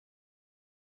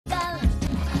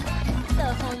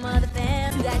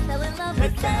of the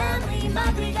family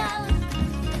Madrigal.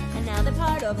 And now they're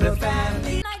part of the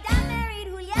family. My dad married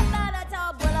Julieta, that's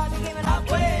how Abuela became an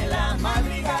Abuela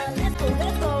Madrigal. Let's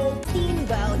go.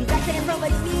 Meanwhile, he's acting from a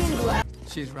meanwhile.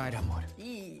 She's right, amor.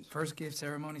 First gift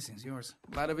ceremony since yours.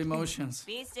 A lot of emotions.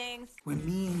 Bee stings. When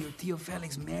me and your Tío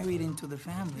Felix married into the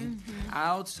family,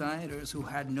 outsiders who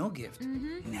had no gift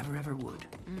never ever would.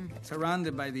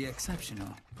 Surrounded by the exceptional,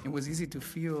 it was easy to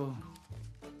feel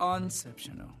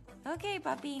unceptional. Okay,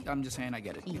 puppy. I'm just saying I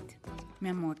get it. Eat. Mi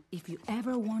amor, if you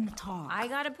ever want to talk... I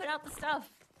gotta put out the stuff.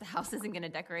 The house isn't gonna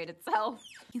decorate itself.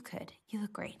 You could. You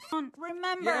look great.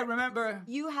 Remember... Yeah, remember.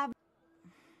 You have...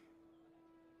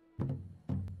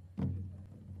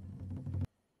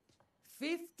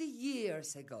 50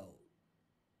 years ago,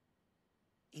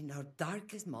 in our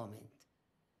darkest moment,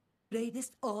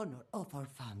 greatest honor of our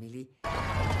family.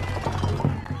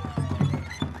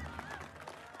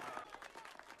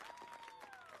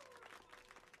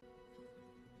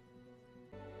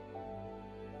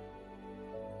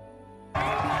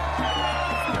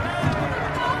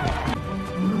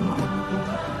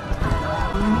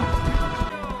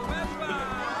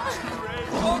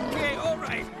 Okay, all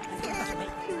right.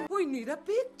 We need a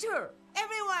picture.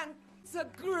 Everyone, it's a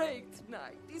great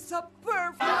night. It's a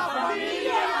perfect...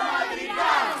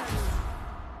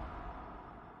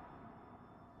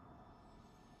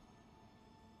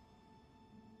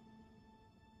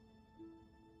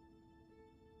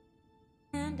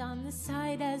 And on the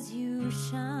side as you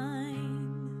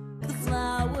shine, the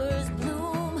flowers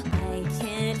bloom. I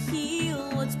can't heal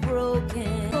what's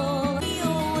broken. Oh,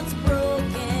 heal what's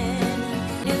broken.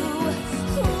 Knew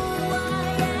who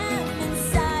I am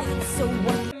inside. So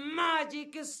what?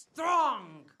 Magic is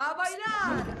strong. A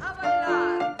bailar, a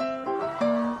bailar.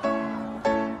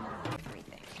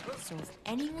 Everything. So if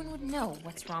anyone would know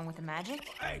what's wrong with the magic,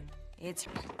 it's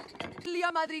her.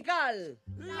 Familia Madrigal.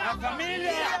 La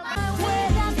familia.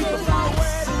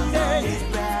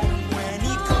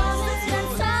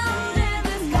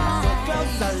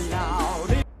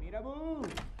 Mirabel,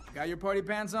 got your party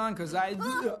pants on? Cause I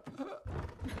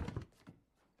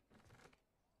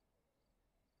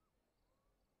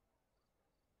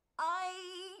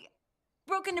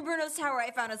broke into Bruno's tower.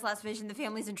 I found his last vision. The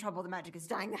family's in trouble. The magic is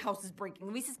dying. The house is breaking.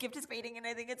 Luisa's gift is fading, and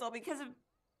I think it's all because of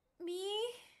me.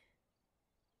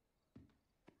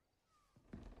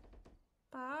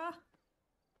 Pa?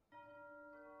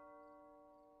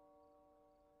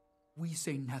 We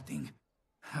say nothing.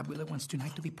 Abuela wants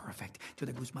tonight to be perfect. Till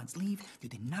the Guzmans leave, you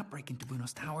did not break into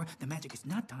Bruno's tower. The magic is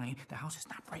not dying. The house is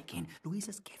not breaking.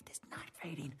 Luisa's gift is not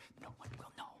fading. No one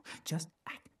will know. Just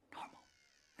act normal.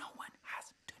 No one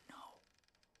has to know.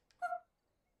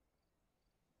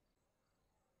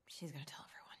 She's gonna tell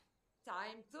everyone.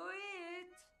 Time to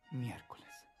eat.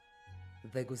 Miércoles.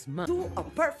 The Guzmán. Do a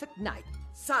perfect night.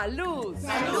 Salud.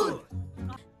 Salud.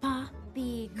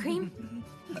 Poppy cream?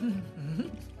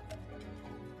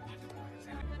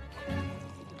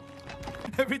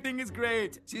 Everything is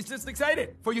great. She's just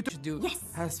excited for you to do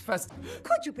as fast.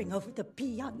 Could you bring over the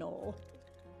piano?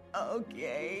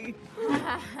 Okay.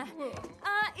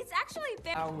 It's actually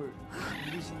very... Our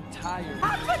this entire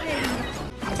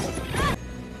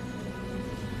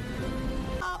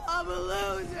I'm a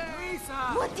loser. Lisa.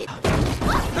 What did...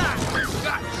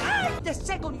 The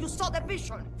second you saw the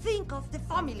vision, think of the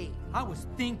family. I was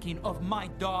thinking of my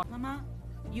dog. Mama,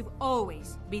 you've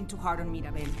always been too hard on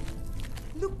Mirabel.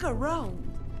 Look around.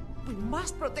 We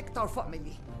must protect our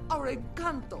family, our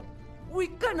Encanto. We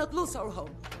cannot lose our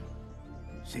home.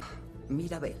 Sí.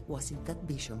 Mirabel was in that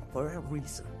vision for a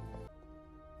reason.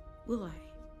 Will I?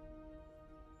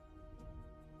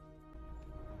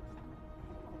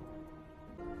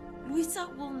 Luisa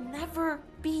will never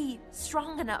be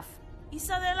strong enough.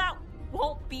 Isabela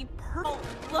won't be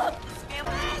perfect. Look, this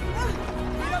family...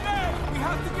 Mirabel, we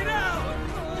have to get out.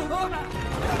 Mirabel.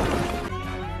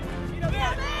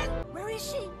 Where is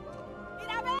she?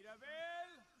 Mirabel!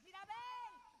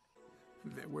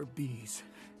 There were bees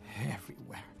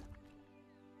everywhere.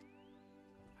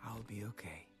 I'll be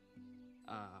okay.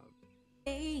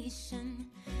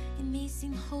 It may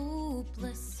seem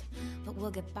hopeless, but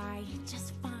we'll get by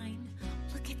just fine.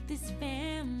 Look at this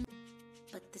family.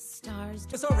 But the stars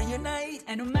It's all reunite,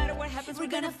 And no matter what happens, we're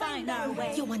gonna find our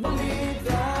way. You want to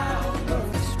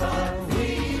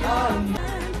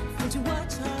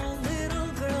watch our little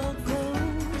girl go.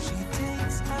 she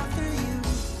takes after you.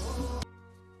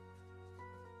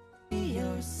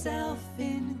 Yourself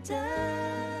in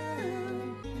doubt.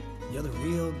 You're the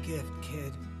real gift,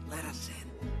 kid. Let us